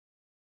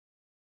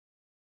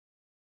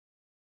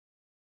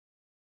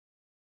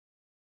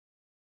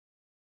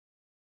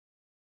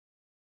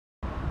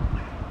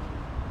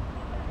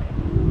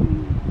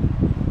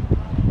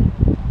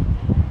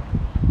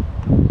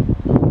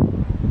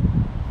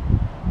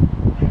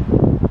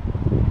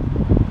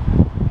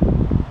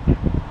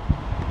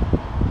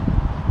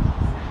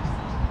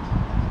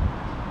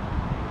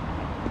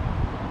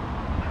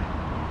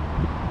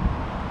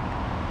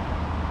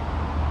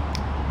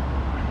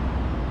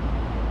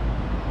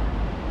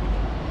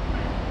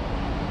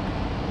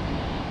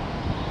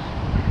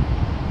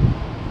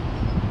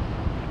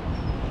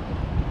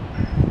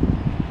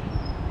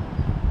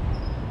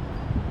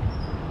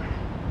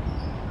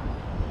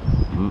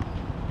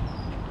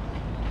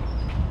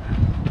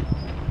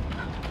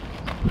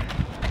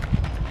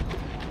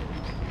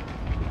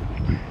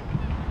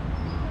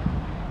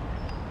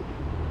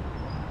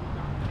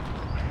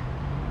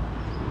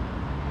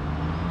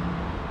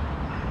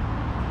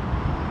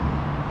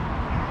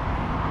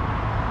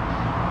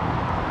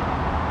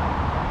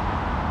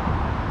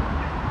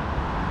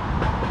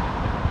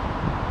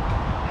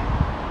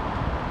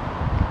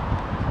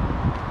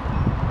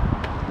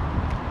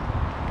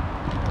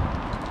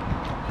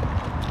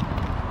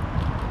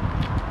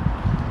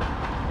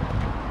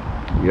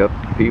Yep,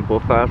 people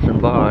passing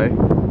by,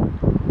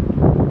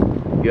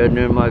 getting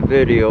in my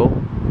video.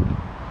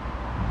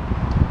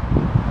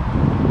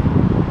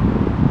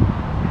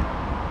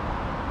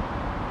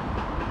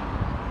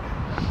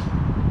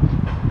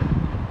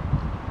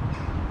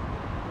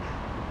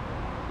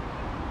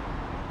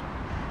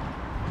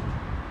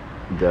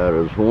 That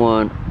is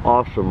one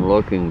awesome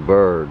looking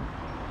bird.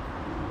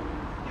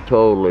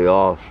 Totally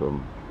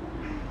awesome.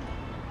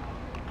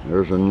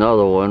 There's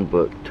another one,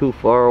 but too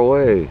far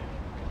away.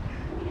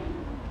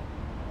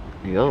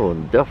 The other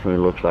one definitely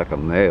looks like a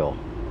male.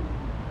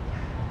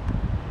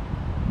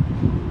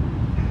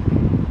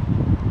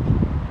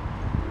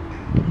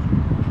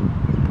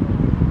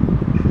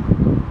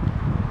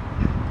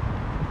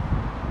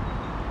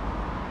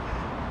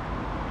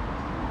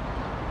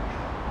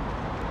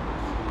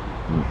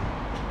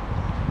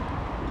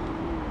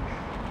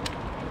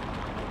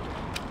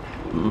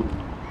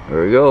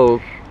 There he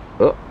goes.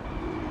 Oh,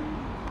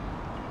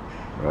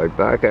 right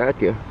back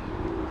at you.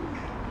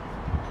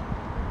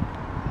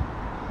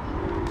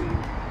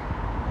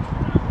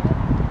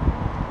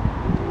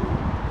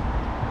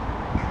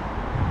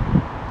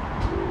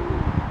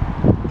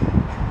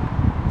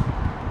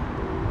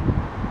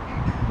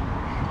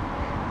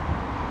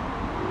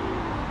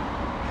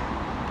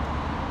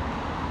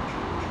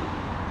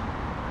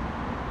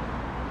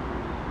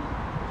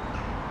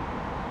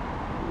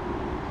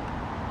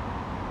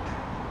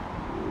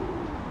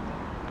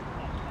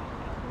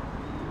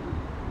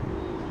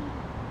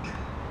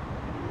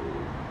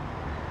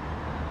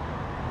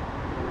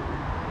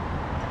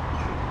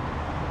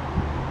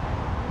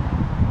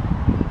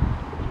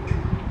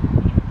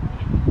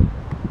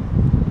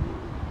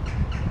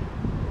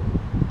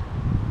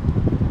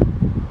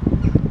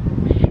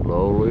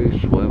 Slowly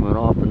swimming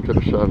off into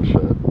the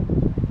sunset.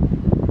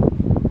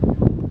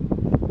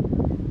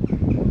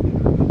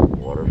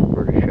 Water's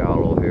pretty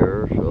shallow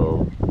here,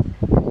 so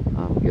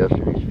I'm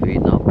guessing he's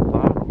feeding off the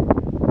bottom.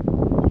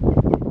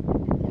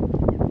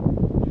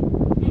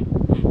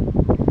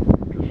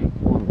 Just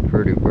one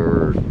pretty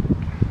bird.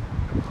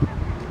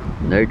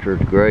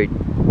 Nature's great.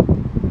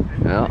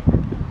 Yeah.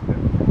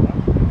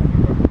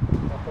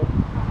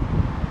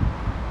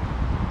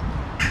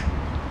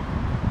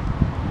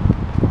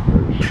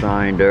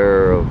 Sign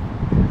there of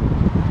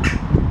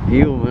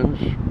humans,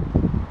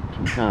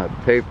 some kind of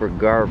paper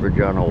garbage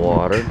on the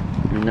water.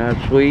 Isn't that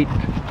sweet?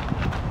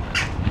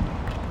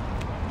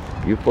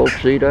 You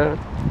folks see that?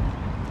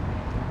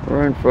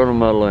 Right in front of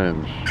my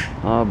lens.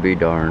 I'll be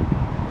darned.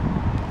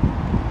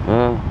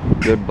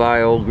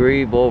 Goodbye, old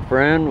grebe, old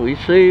friend. We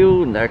see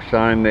you next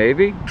time,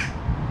 maybe.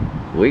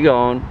 We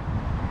gone.